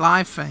Saturday Night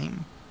Live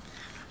fame.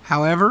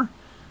 However,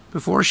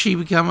 before she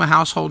became a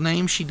household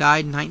name, she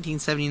died in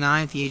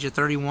 1979 at the age of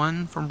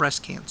 31 from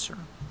breast cancer.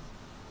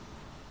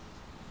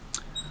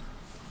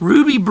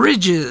 Ruby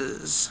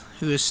Bridges,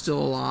 who is still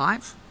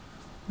alive,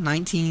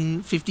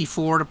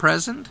 1954 to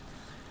present.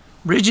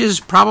 Bridges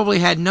probably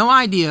had no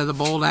idea the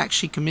bold act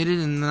she committed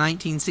in the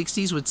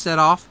 1960s would set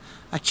off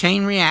a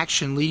chain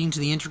reaction leading to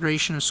the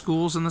integration of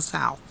schools in the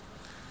South.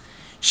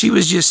 She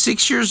was just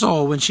 6 years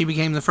old when she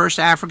became the first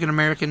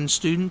African-American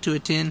student to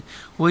attend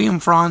William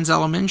Franz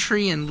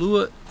Elementary in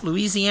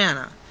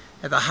Louisiana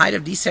at the height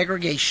of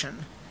desegregation.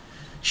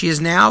 She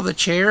is now the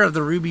chair of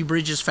the Ruby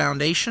Bridges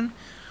Foundation,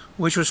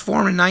 which was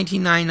formed in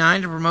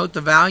 1999 to promote the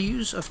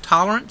values of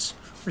tolerance,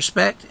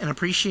 respect, and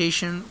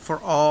appreciation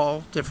for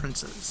all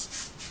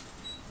differences.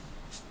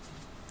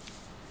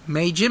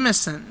 Mae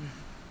Jemison,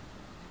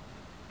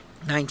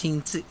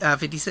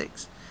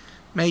 1956.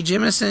 Mae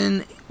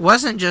Jemison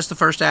wasn't just the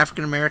first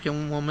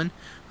African-American woman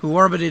who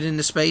orbited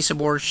into space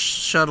aboard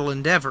Shuttle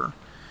Endeavour.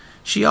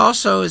 She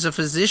also is a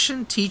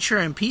physician, teacher,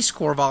 and Peace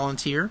Corps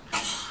volunteer,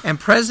 and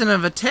president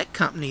of a tech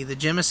company, the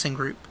Jemison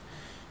Group.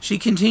 She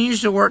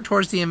continues to work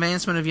towards the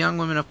advancement of young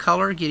women of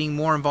color, getting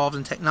more involved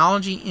in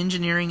technology,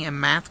 engineering, and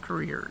math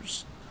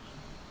careers.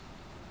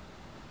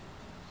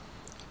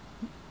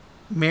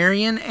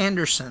 Marian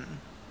Anderson,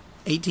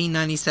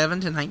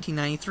 1897 to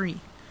 1993.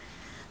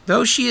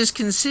 Though she is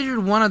considered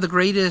one of the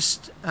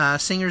greatest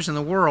singers in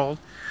the world,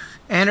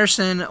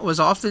 Anderson was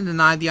often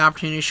denied the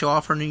opportunity to show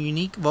off her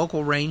unique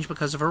vocal range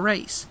because of her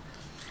race.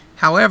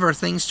 However,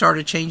 things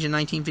started to change in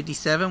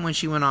 1957 when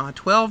she went on a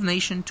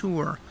 12-nation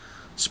tour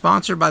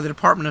sponsored by the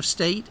Department of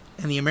State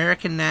and the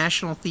American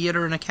National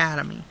Theater and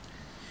Academy.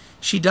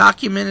 She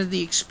documented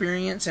the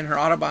experience in her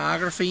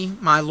autobiography,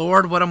 My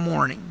Lord, What a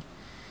Morning.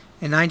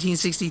 In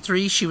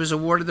 1963, she was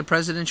awarded the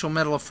Presidential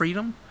Medal of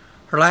Freedom.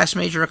 Her last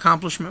major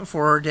accomplishment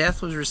before her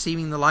death was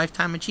receiving the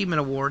Lifetime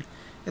Achievement Award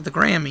at the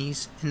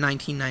Grammys in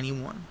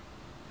 1991.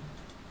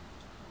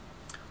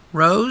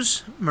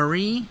 Rose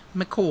Marie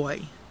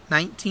McCoy,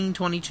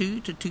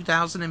 1922 to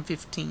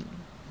 2015.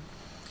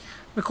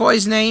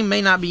 McCoy's name may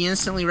not be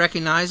instantly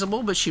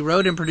recognizable, but she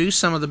wrote and produced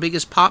some of the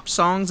biggest pop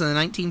songs in the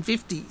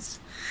 1950s.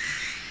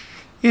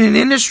 In an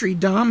industry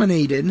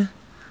dominated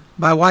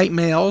by white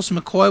males,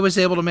 McCoy was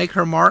able to make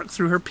her mark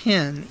through her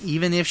pen,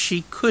 even if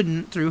she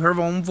couldn't through her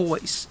own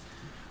voice.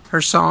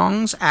 Her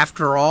songs,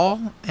 After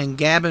All and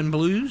Gabbin'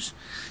 Blues,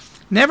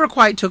 never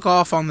quite took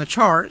off on the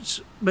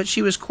charts, but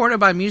she was courted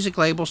by music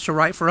labels to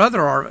write for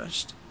other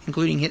artists,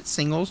 including hit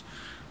singles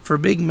for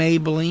Big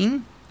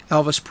Maybelline,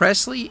 Elvis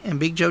Presley, and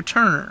Big Joe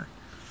Turner.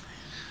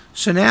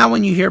 So now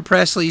when you hear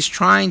Presley's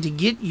Trying to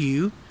Get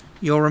You,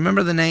 you'll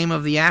remember the name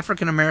of the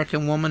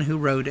African-American woman who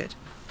wrote it,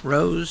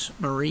 Rose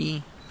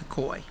Marie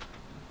McCoy.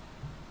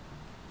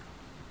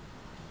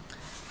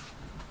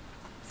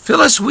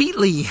 Phyllis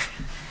Wheatley,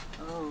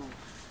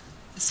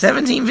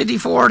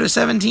 1754 to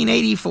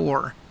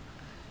 1784.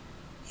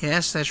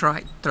 Yes, that's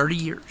right, 30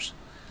 years.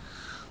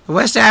 The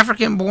West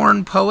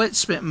African-born poet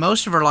spent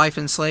most of her life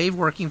enslaved,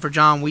 working for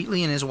John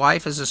Wheatley and his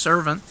wife as a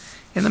servant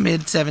in the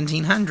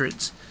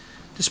mid-1700s.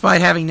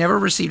 Despite having never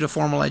received a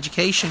formal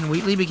education,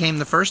 Wheatley became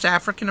the first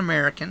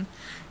African-American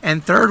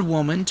and third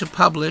woman to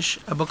publish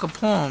a book of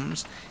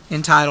poems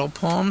entitled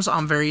Poems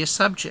on Various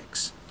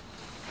Subjects.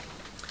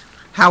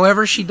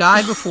 However, she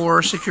died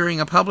before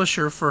securing a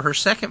publisher for her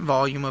second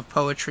volume of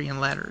poetry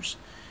and letters.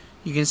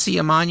 You can see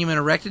a monument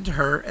erected to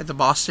her at the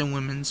Boston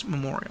Women's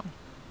Memorial.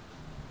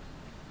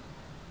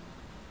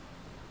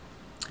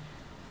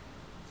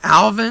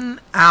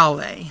 Alvin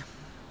Ailey,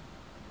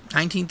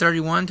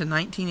 1931 to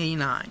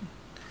 1989.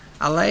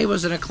 Ailey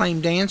was an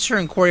acclaimed dancer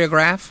and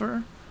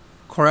choreographer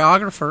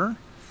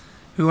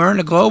who earned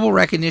a global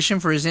recognition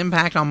for his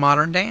impact on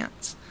modern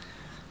dance.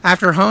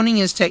 After honing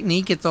his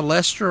technique at the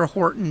Lester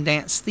Horton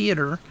Dance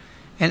Theater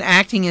and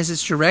acting as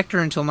its director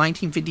until its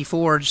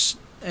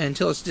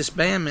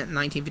disbandment in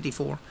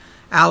 1954,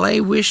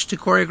 Ailey wished to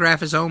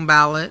choreograph his own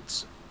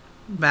ballets,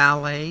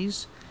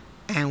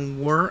 and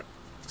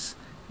works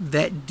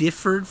that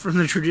differed from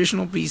the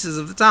traditional pieces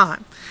of the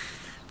time.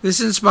 This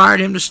inspired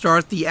him to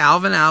start the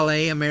Alvin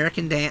Ailey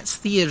American Dance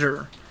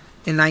Theater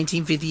in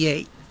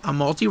 1958, a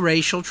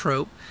multiracial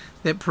troupe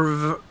that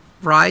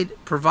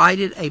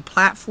provided a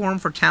platform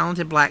for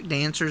talented black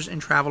dancers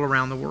and travel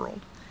around the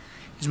world.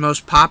 His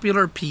most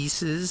popular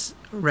pieces,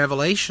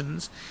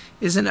 Revelations,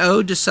 is an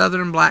ode to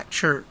Southern Black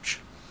Church.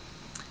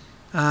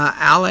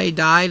 Ailey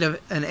died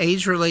of an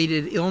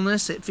AIDS-related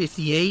illness at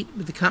 58,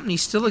 but the company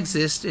still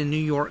exists in New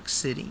York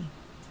City.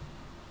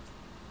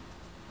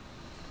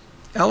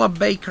 Ella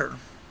Baker,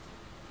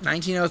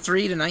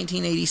 1903 to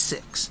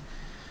 1986.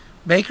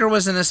 Baker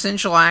was an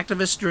essential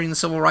activist during the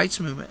Civil Rights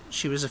Movement.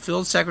 She was a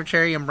field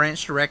secretary and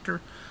branch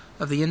director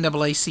of the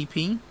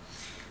NAACP,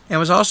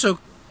 and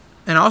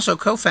also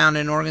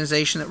co-founded an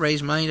organization that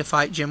raised money to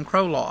fight Jim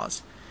Crow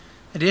laws.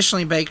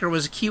 Additionally, Baker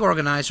was a key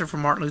organizer for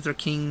Martin Luther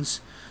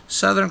King's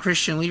Southern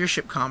Christian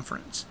Leadership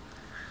Conference.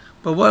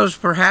 But what was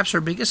perhaps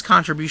her biggest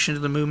contribution to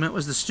the movement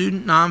was the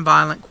Student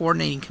Nonviolent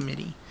Coordinating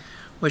Committee,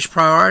 which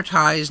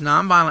prioritized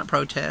nonviolent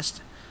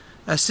protest,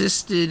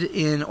 assisted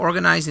in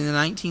organizing the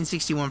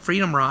 1961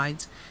 Freedom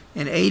Rides,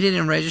 and aided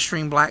in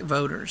registering black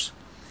voters.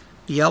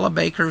 The Ella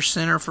Baker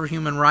Center for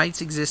Human Rights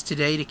exists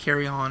today to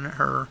carry on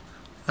her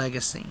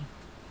legacy.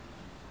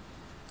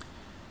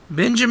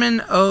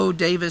 Benjamin O.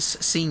 Davis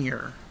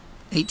Sr.,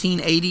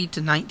 1880 to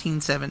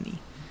 1970.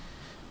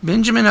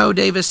 Benjamin O.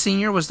 Davis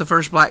Sr. was the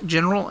first black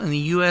general in the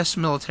U.S.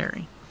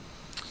 military.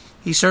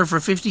 He served for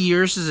 50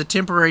 years as a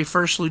temporary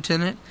first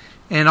lieutenant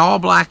in an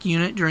all-black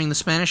unit during the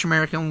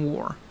Spanish-American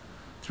War.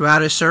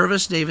 Throughout his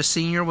service, Davis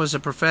Sr. was a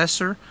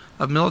professor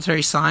of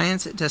military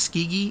science at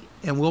Tuskegee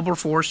and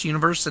Wilberforce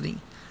University,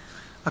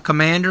 a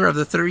commander of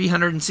the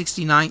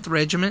 369th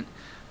Regiment,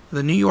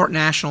 the New York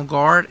National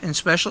Guard, and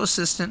special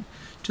assistant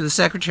to the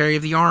Secretary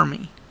of the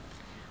Army.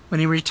 When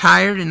he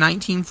retired in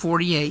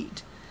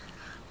 1948,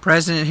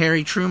 President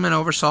Harry Truman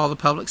oversaw the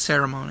public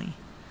ceremony.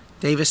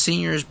 Davis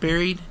Sr. is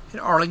buried at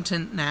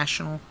Arlington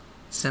National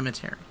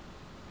Cemetery.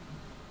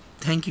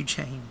 Thank you,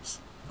 James.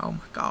 Oh, my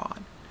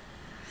God.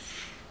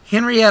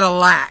 Henrietta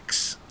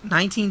Lacks,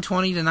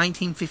 1920 to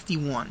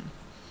 1951.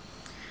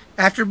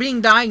 After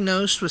being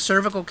diagnosed with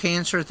cervical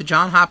cancer at the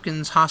Johns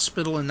Hopkins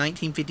Hospital in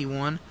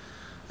 1951,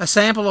 a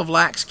sample of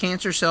Lacks'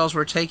 cancer cells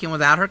were taken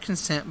without her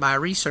consent by a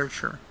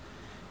researcher.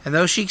 And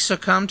though she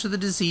succumbed to the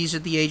disease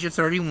at the age of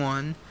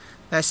 31,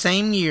 that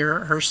same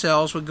year her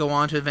cells would go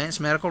on to advance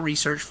medical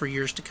research for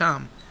years to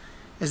come,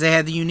 as they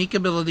had the unique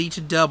ability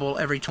to double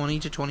every 20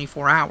 to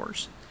 24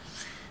 hours.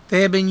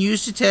 They have been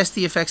used to test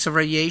the effects of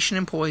radiation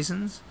and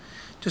poisons,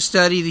 to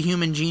study the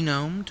human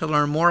genome, to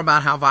learn more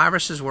about how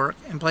viruses work,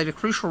 and played a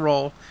crucial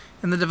role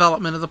in the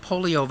development of the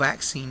polio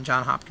vaccine,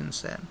 Johns Hopkins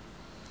said.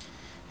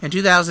 In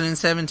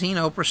 2017,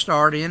 Oprah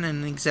starred in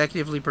and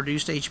executively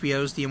produced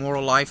HBO's The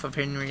Immoral Life of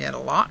Henrietta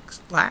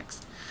Lacks,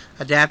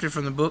 adapted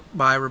from the book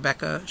by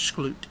Rebecca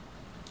Skloot.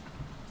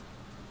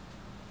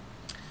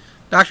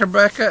 Dr.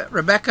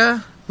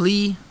 Rebecca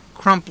Lee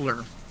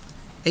Crumpler,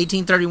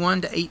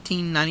 1831 to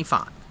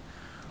 1895.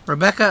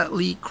 Rebecca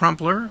Lee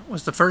Crumpler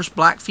was the first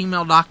black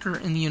female doctor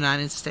in the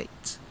United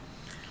States.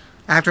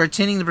 After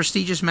attending the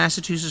prestigious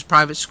Massachusetts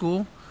private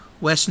school,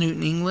 West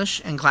Newton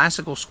English and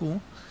Classical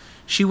School,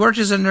 she worked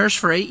as a nurse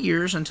for 8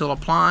 years until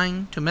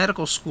applying to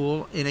medical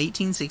school in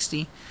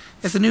 1860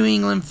 at the New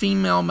England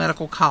Female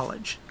Medical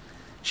College.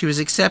 She was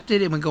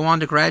accepted and would go on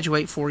to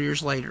graduate 4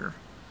 years later.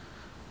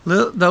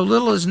 Though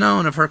little is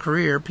known of her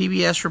career,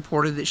 PBS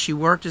reported that she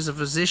worked as a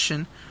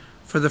physician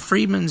for the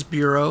Freedmen's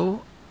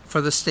Bureau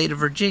for the state of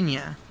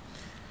Virginia.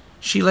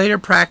 She later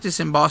practiced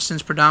in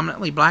Boston's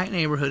predominantly black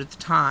neighborhood at the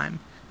time,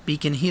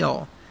 Beacon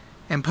Hill,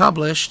 and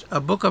published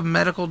a book of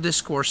medical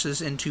discourses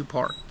in 2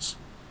 parts.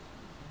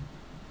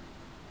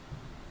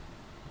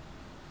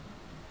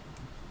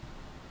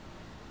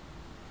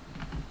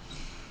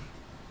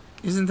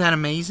 Isn't that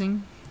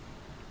amazing?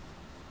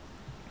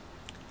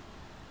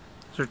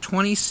 There are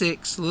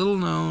 26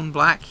 little-known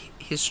black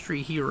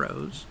history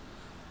heroes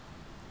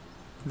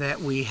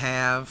that we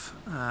have,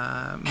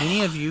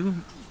 many of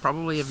you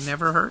probably have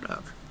never heard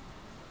of.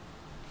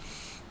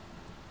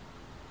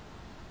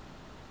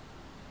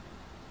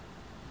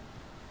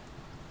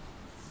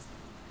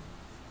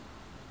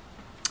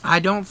 I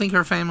don't think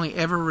her family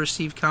ever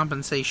received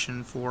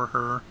compensation for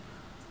her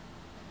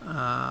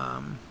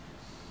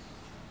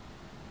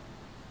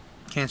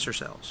cancer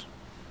cells.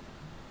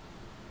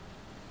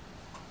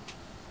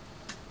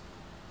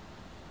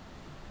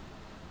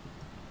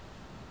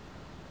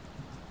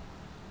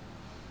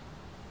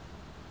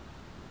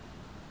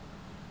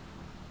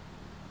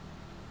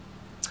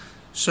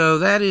 So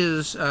that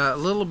is a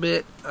little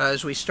bit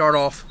as we start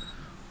off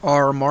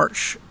our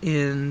march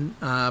in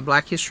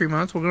Black History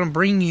Month. We're going to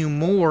bring you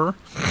more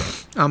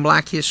on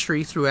Black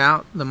history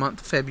throughout the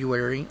month of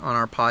February on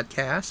our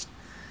podcast.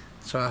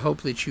 So I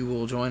hope that you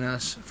will join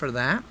us for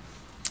that.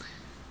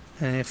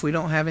 And if we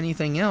don't have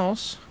anything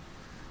else,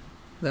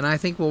 then I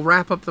think we'll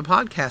wrap up the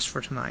podcast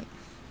for tonight.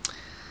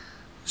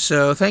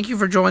 So thank you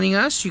for joining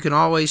us. You can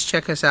always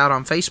check us out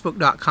on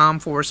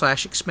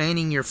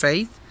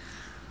Facebook.com/expandingyourfaith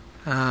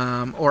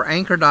or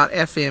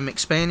Anchor.fm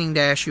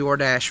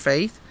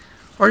expanding-your-faith,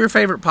 or your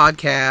favorite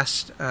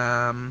podcast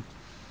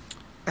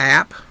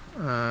app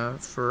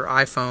for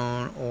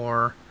iPhone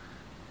or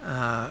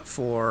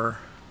for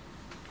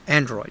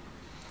Android.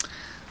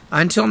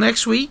 Until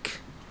next week,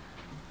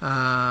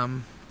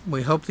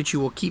 we hope that you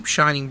will keep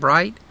shining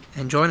bright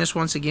and join us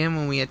once again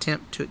when we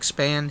attempt to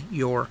expand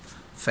your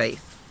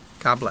faith.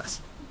 God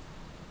bless.